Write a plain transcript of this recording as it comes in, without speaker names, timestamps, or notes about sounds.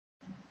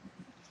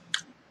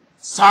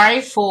Sorry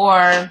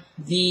for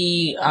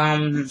the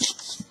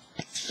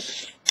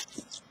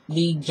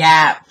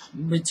gap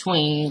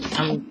between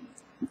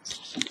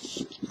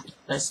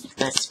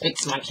let's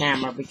fix my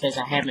camera because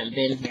I haven't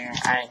been here.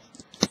 I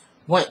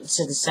went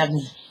to the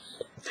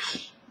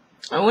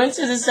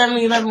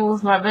 7-Eleven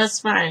with my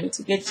best friend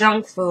to get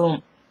junk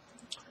food.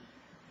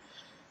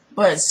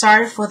 But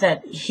sorry for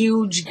that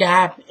huge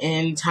gap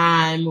in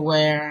time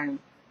where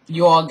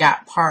you all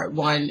got part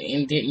 1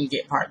 and didn't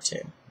get part 2.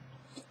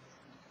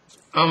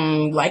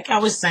 Like I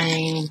was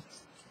saying,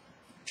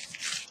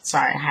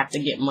 sorry, I have to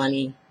get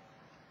money.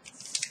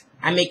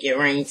 I make it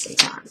rain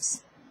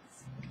sometimes.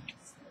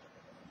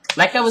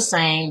 Like I was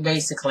saying,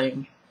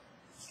 basically,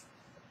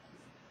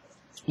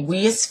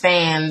 we as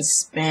fans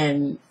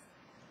spend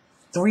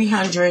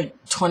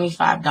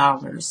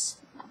 $325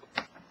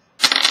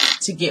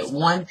 to get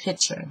one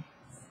picture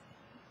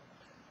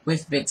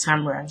with Big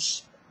Time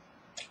Rush.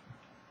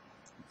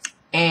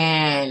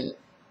 And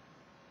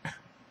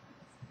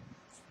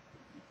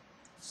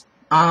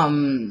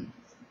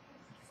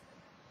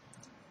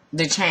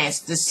the chance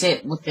to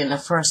sit within the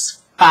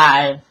first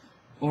 5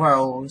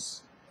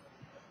 rows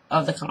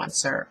of the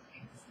concert.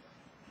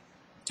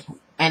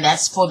 And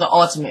that's for the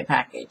ultimate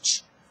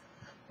package.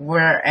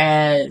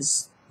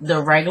 Whereas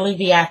the regular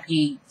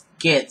VIP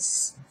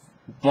gets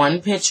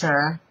one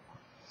picture,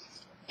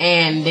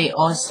 and they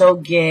also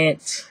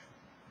get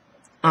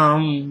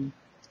the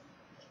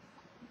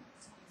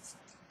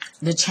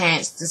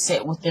chance to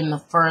sit within the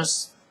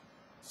first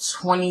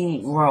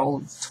 20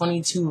 rows,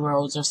 22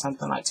 rows or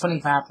something, like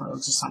 25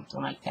 rows or something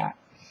like that.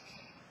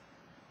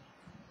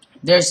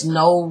 There's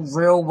no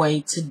real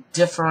way to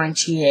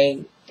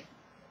differentiate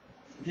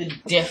the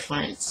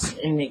difference,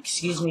 and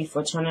excuse me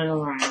for turning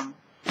around,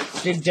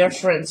 the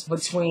difference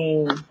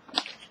between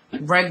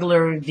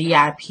regular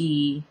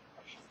VIP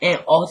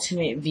and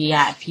ultimate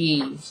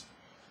VIP,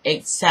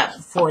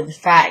 except for the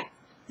fact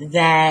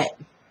that,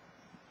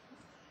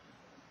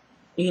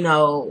 you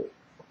know,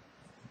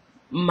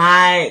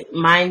 my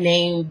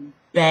name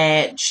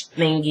badge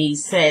thingy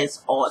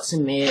says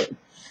ultimate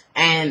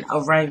and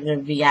a regular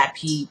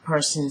VIP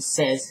person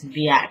says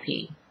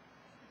VIP.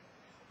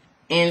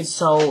 And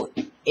so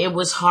it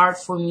was hard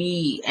for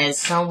me as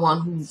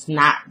someone who's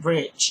not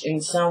rich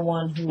and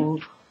someone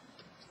who,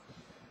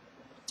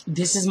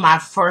 this is my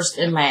first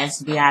and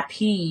last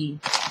VIP,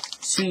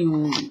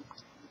 to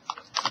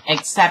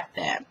accept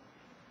that.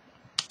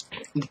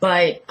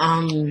 But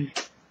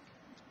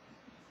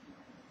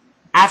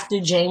after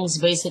James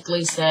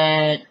basically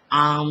said,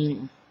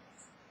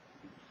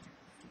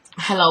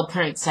 hello,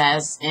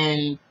 princess,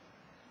 and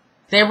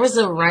there was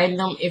a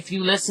random, if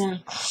you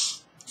listen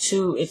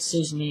to,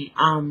 excuse me,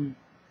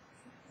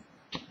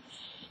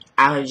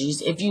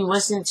 allergies, if you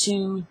listen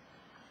to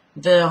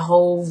the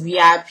whole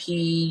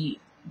VIP,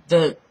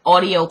 the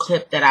audio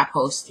clip that I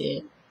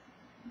posted,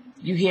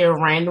 you hear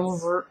a random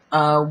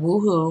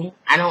woohoo.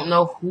 I don't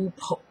know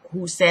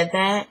who said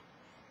that,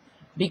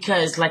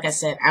 because like I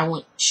said, I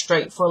went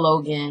straight for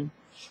Logan.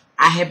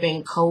 I have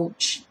been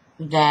coached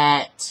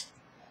that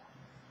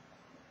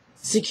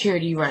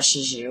security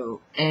rushes you,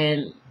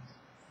 and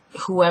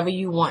whoever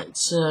you want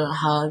to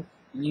hug,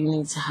 you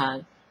need to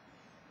hug.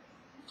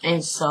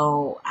 And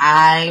so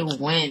I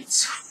went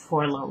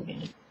for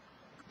Logan.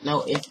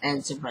 No ifs,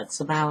 ands, or buts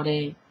about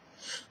it.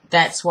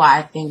 That's why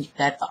I think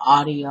that the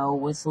audio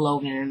with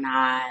Logan and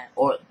I,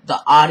 or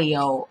the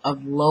audio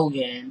of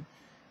Logan,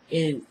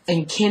 is,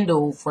 and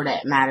Kendall for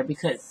that matter,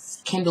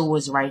 because Kendall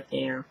was right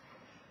there,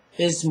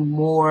 is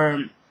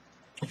more,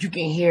 you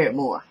can hear it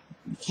more.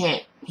 You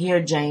can't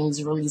hear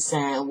James really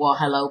saying, well,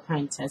 hello,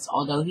 princess,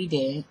 although he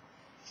did.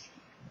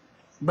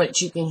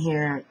 But you can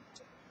hear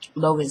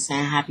Logan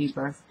saying happy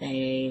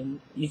birthday.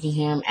 You can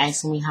hear him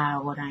asking me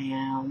how old I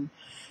am.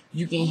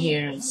 You can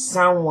hear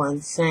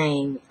someone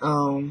saying,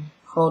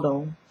 hold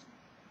on.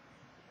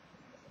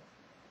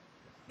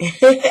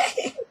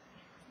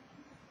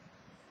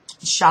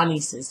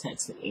 Shawnice is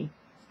texting me.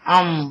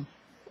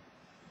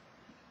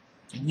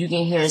 You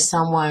can hear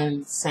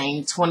someone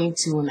saying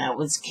 22, and that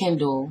was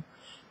Kendall,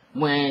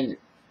 when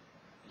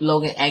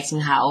Logan asked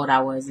me how old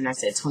I was, and I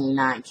said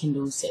 29.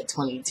 Kendall said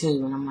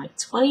 22, and I'm like,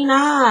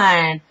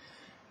 29?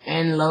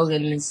 And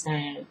Logan is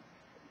saying,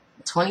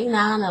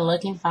 29 and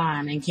looking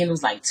fine. And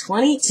Kendall's like,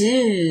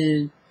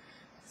 22.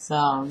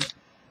 So,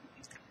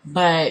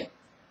 but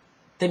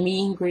the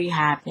meet and greet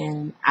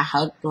happened. I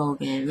hugged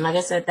Logan. Like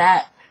I said,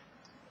 that,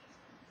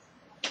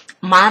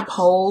 my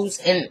pose,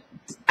 and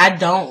I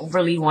don't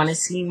really want to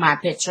see my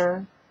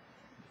picture,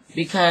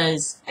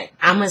 because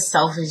I'm a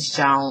selfish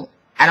Joan.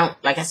 I don't,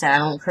 like I said, I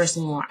don't curse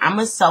anymore. I'm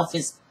a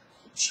selfish.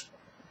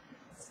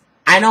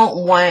 I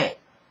don't want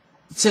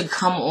to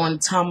come on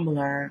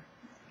Tumblr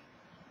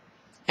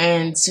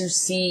and to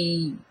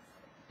see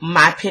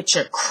my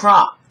picture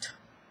cropped,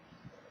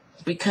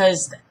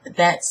 because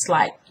that's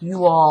like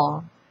you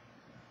all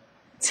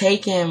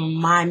taking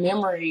my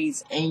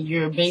memories and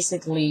you're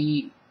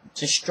basically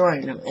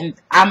destroying them. And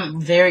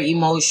I'm very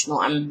emotional.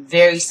 I'm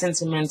very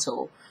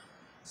sentimental.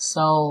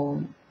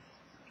 So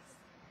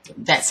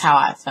that's how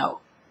I felt.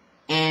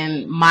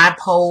 And my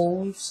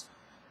pose,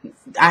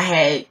 I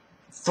had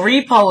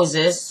 3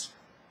 poses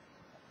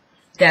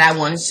that I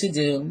wanted to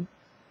do.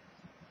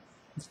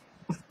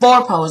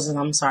 4 poses,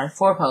 I'm sorry,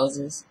 4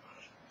 poses.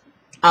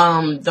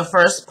 The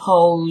first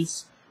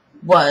pose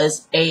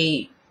was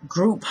a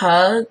group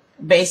hug,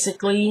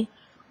 basically,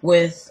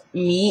 with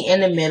me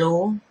in the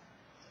middle,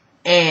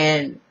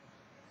 and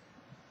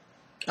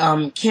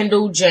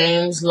Kendall,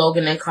 James,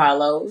 Logan, and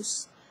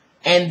Carlos,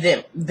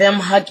 and them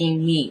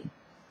hugging me.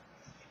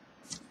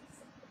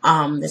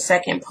 The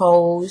second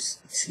pose,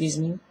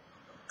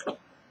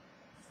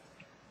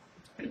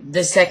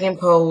 the second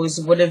pose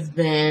would have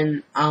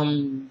been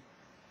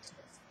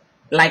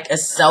like a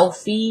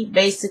selfie,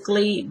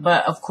 basically,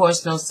 but of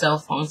course no cell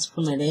phones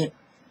permitted.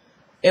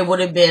 It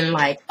would have been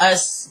like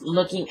us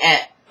looking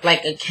at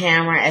like a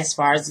camera as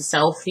far as a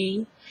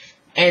selfie,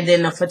 and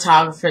then the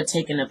photographer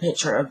taking a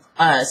picture of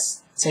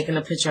us, taking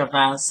a picture of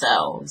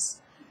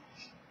ourselves.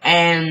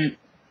 And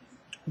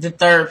the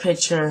third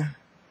picture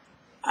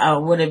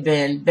would have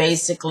been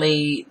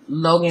basically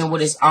Logan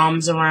with his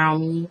arms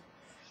around me,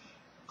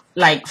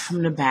 like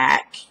from the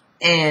back.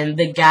 And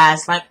the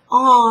guy's like,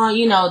 oh,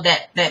 you know,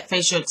 that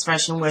facial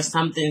expression where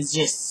something's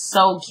just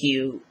so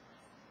cute,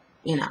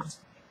 you know.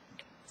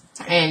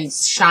 And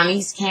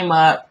Shanice came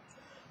up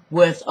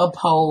with a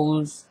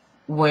pose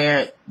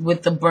where,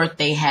 with the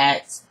birthday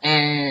hats,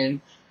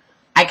 and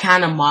I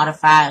kind of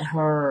modified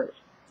her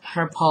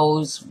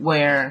pose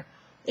where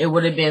it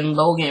would have been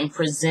Logan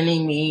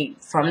presenting me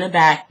from the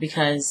back,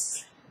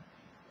 because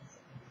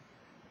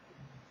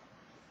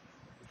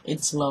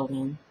it's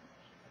Logan.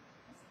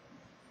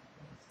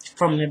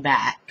 From the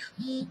back.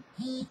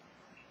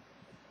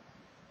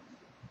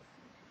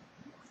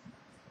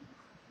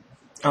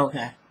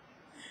 Okay.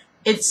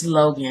 It's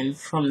Logan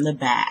from the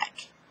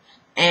back.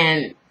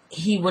 And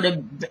it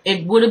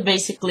would have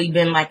basically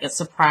been like a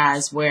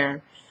surprise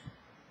where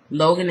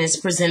Logan is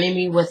presenting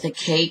me with a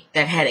cake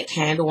that had a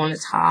candle on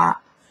the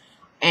top.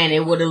 And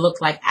it would have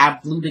looked like I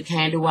blew the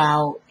candle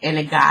out, and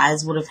the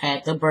guys would have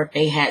had the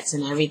birthday hats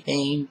and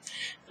everything.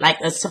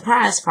 Like a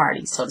surprise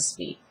party, so to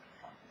speak.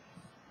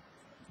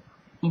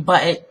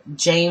 But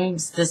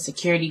James, the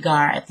security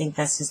guard, I think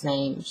that's his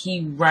name,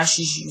 he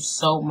rushes you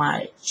so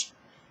much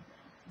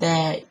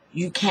that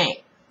you can't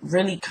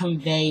really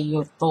convey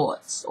your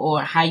thoughts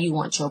or how you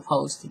want your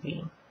pose to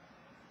be.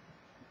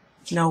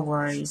 No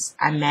worries.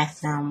 I met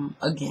them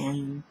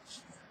again.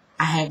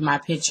 I have my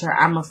picture.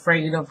 I'm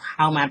afraid of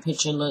how my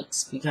picture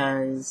looks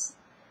because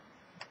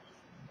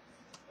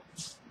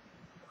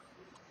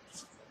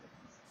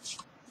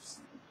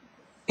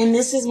and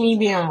this is me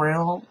being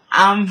real.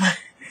 I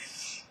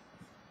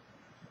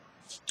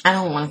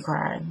don't want to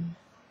cry.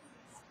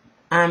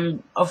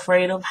 I'm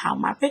afraid of how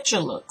my picture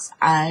looks.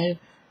 I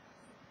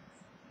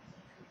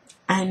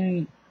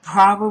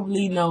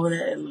probably know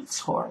that it looks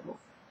horrible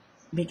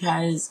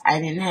because I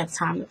didn't have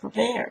time to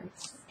prepare.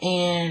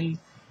 And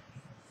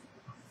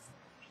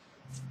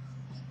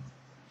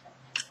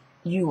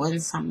you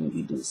win some,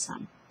 you do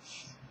some.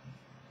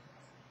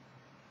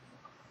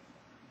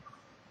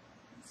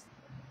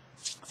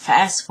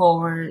 Fast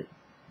forward,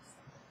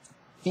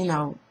 you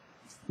know,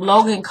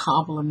 Logan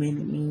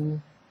complimented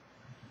me.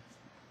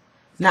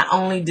 Not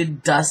only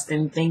did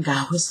Dustin think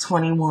I was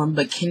 21,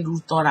 but Kendall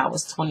thought I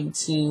was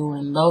 22.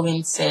 And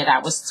Logan said I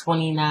was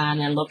 29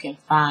 and looking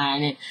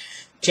fine. And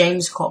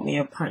James called me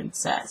a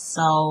princess.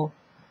 So,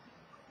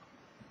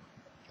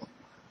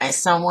 as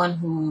someone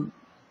who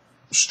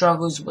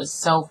struggles with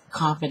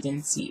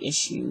self-confidence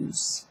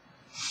issues,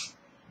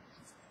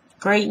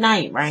 great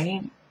night,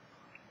 right?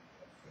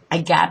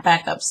 I got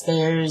back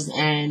upstairs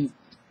and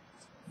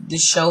the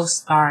show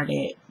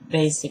started,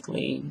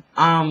 basically.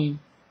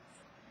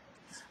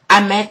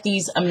 I met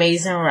these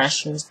amazing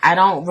rushers. I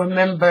don't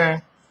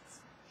remember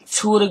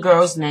 2 of the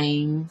girls'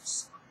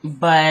 names,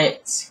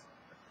 but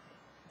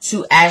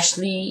to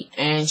Ashley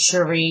and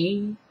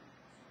Cherie,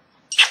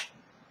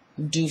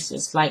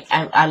 deuces. Like,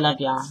 I love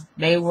y'all.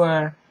 They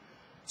were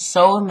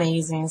so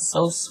amazing,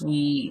 so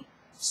sweet,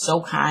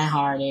 so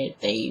kind-hearted.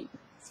 They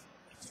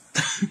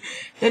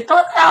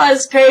thought I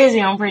was crazy,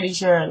 I'm pretty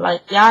sure.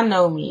 Like, y'all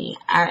know me.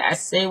 I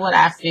say what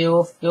I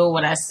feel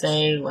what I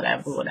say,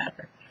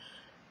 whatever.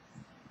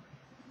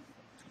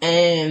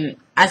 And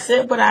I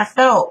said what I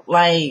felt.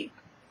 Like,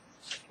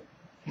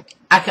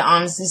 I can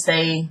honestly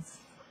say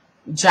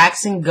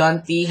Jackson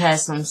Gunthy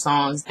has some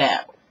songs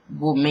that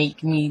will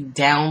make me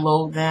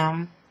download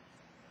them.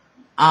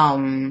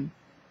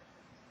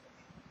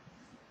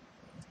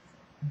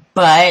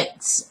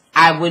 But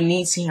I would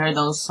need to hear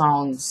those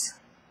songs,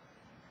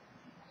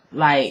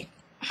 like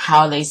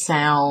how they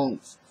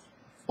sound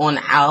on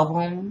the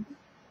album.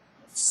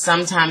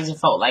 Sometimes it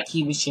felt like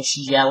he was just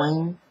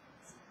yelling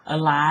a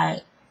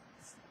lot.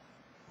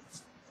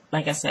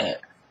 Like I said,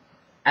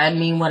 I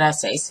mean what I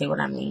say what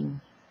I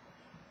mean.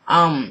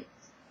 I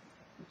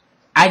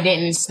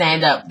didn't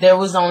stand up. There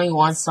was only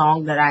one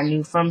song that I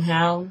knew from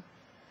him,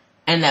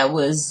 and that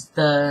was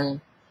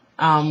the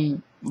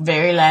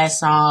very last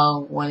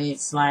song when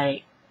it's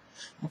like,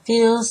 I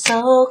feel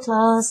so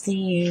close to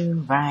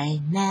you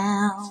right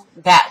now.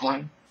 That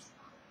one.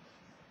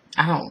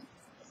 I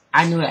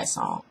knew that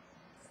song.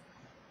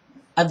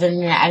 Other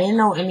than that, I didn't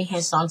know any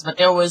his songs, but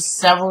there was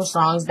several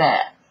songs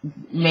that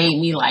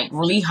made me like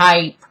really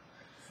hype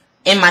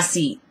in my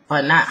seat,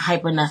 but not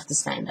hype enough to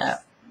stand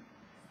up.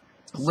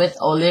 With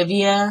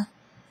Olivia,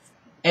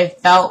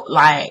 it felt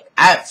like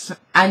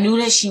I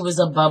knew that she was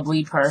a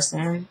bubbly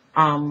person.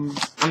 I'm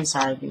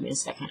sorry, give me a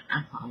second.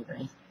 I'm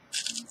hungry.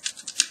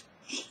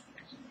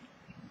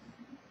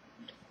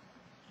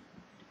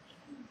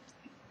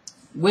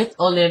 With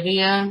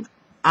Olivia,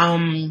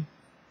 I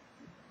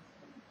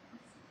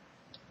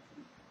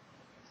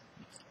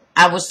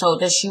was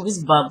told that she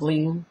was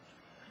bubbly,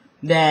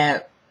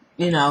 that,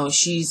 you know,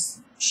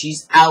 she's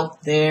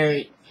out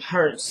there.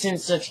 Her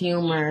sense of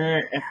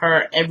humor,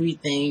 her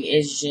everything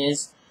is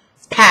just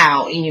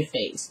pow in your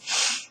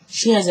face.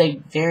 She has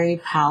a very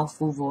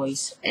powerful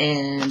voice,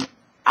 and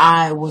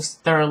I was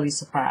thoroughly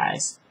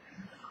surprised.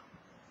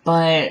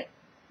 But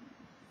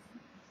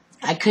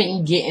I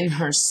couldn't get in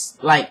her,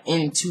 like,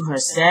 into her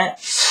set,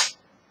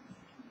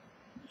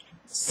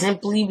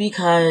 simply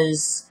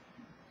because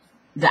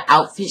the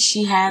outfit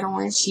she had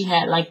on, she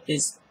had like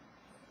this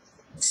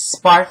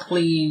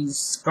sparkly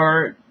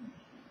skirt,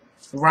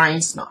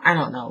 rhinestone, I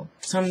don't know,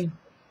 some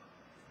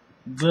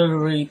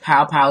glittery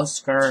pow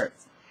skirt,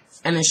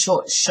 and a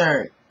short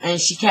shirt, and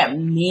she kept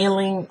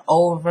kneeling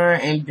over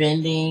and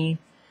bending,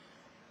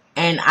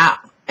 and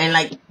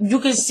like you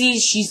can see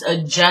she's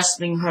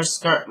adjusting her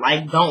skirt,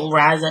 like, don't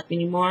rise up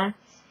anymore.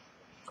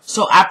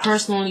 So I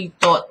personally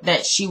thought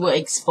that she would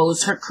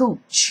expose her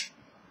cooch.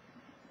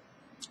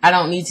 I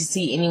don't need to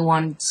see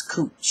anyone's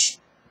cooch.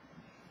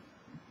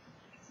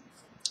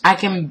 I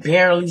can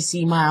barely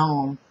see my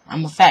own.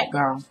 I'm a fat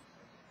girl.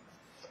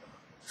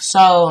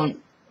 So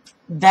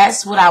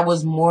that's what I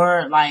was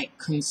more like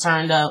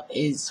concerned of,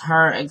 is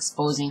her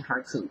exposing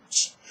her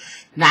cooch.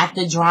 Not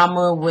the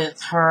drama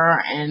with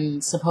her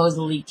and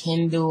supposedly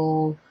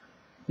Kendall.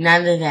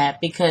 None of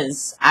that,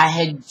 because I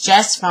had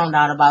just found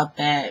out about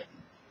that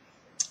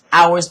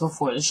hours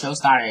before the show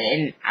started,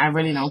 and I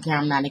really don't care.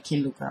 I'm not a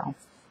Kendall girl.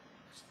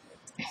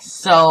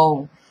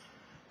 So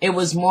it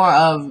was more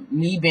of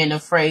me being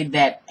afraid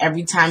that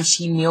every time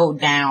she kneeled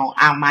down,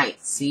 I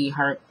might see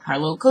her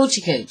little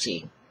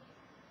coochie.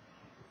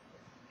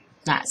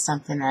 Not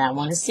something that I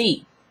want to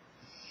see.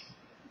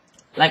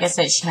 Like I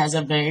said, she has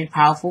a very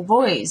powerful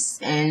voice,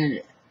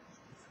 and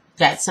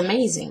that's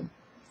amazing.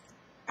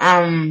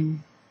 After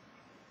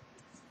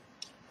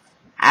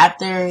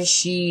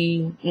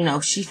she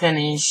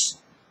finished,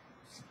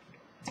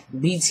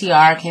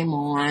 BTR came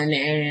on,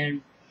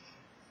 and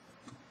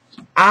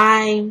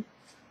I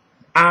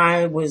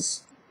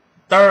was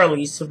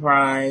thoroughly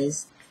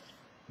surprised.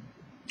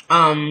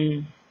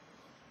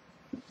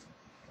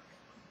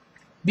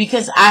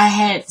 Because I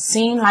had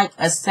seen like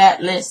a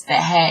set list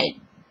that had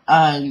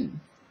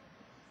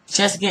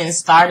just getting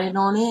started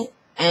on it.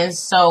 And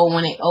so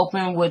when it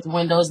opened with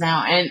Windows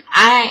Down, and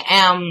I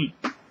am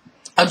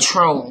a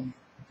troll.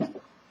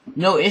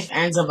 No ifs,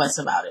 ands, or buts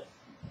about it.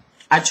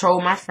 I troll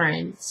my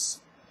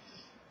friends.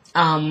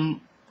 I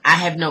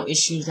have no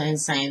issues in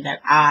saying that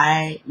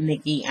I,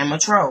 Nikki, am a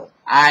troll.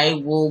 I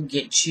will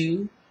get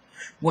you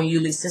when you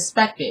least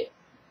suspect it.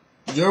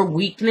 Your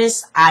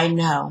weakness, I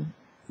know.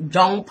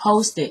 Don't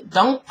post it.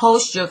 Don't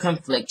post your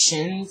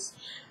conflictions.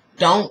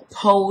 Don't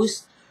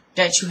post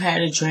that you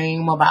had a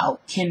dream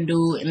about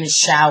Kendall in the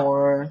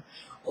shower,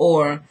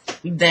 or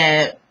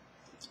that,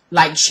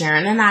 like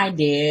Sharon and I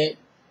did,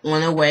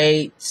 on the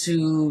way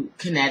to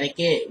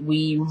Connecticut,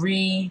 we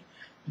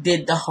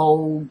redid the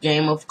whole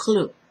game of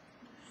Clue.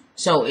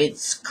 So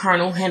it's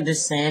Colonel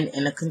Henderson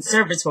in a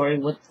conservatory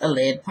with a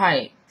lead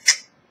pipe,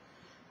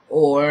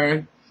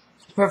 or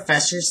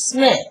Professor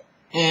Smith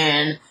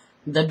in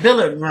the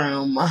billiard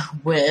room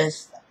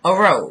with a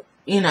rope.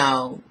 You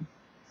know,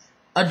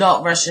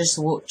 adult rushers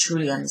will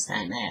truly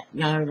understand that.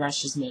 Younger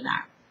rushers may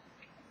not.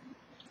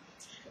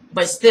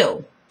 But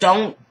still,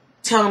 don't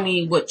tell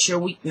me what your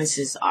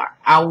weaknesses are.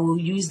 I will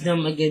use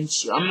them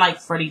against you. I'm like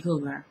Freddy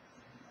Krueger.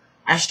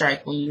 I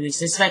strike when you least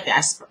suspect it.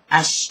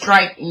 I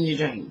strike in your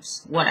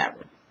dreams.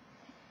 Whatever.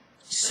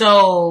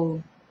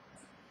 So,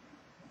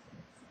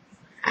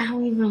 I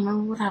don't even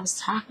remember what I was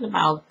talking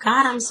about.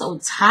 God, I'm so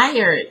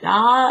tired,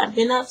 y'all. I've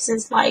been up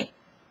since like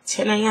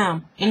 10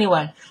 a.m.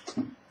 Anyway.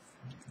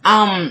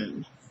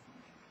 I'm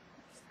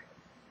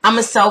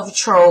a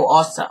self-troll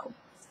also.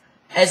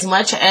 As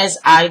much as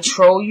I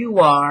troll you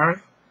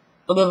are...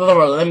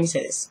 Let me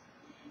say this.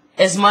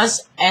 As much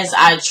as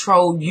I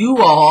troll you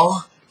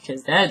all,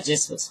 because that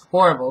just was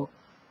horrible.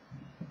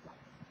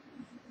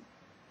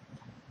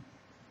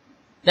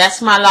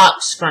 That's my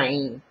lock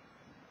screen.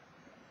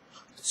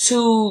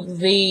 To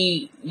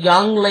the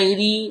young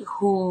lady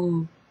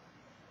who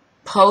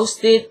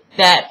posted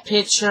that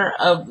picture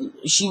of,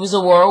 she was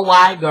a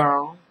worldwide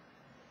girl,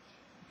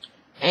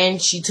 and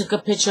she took a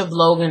picture of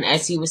Logan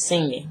as he was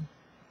singing.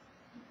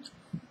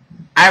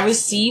 I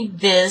received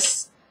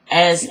this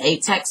as a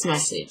text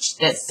message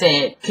that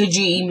said, could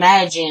you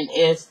imagine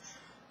if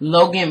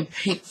Logan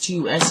picked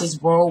you as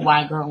his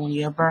worldwide girl on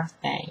your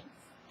birthday,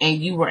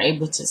 and you were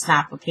able to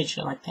snap a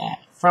picture like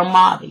that from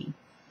Molly.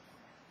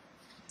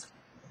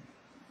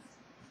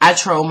 I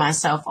troll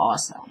myself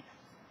also.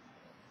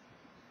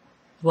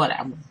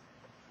 Whatever.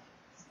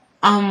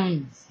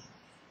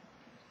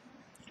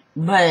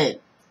 But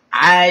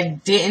I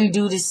didn't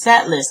do the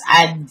set list.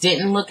 I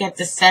didn't look at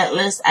the set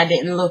list. I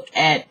didn't look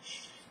at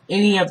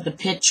any of the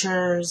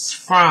pictures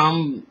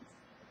from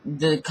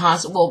the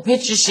concert. Well,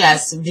 pictures,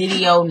 yes.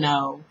 Video,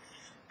 no.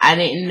 I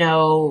didn't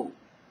know,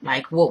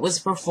 like, what was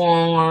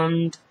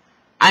performed.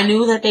 I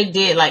knew that they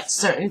did, like,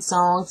 certain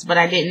songs, but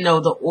I didn't know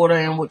the order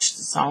in which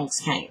the songs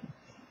came.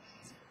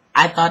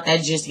 I thought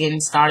that Just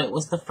Getting Started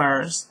was the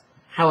first.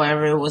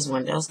 However, it was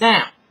Windows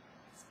Down.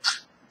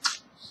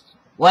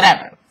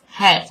 Whatever.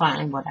 Had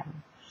fun, whatever.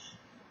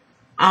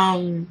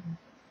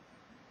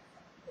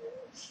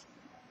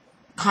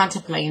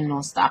 Contemplating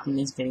on stopping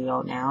this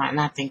video now, and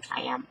I think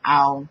I am.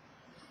 I'll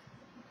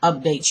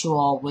update you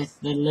all with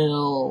the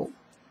little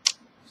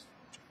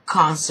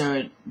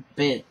concert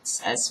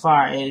bits as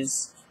far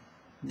as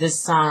the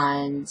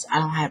signs. I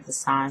don't have the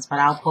signs, but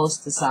I'll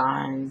post the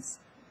signs,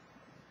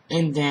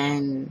 and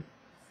then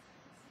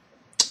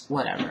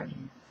whatever.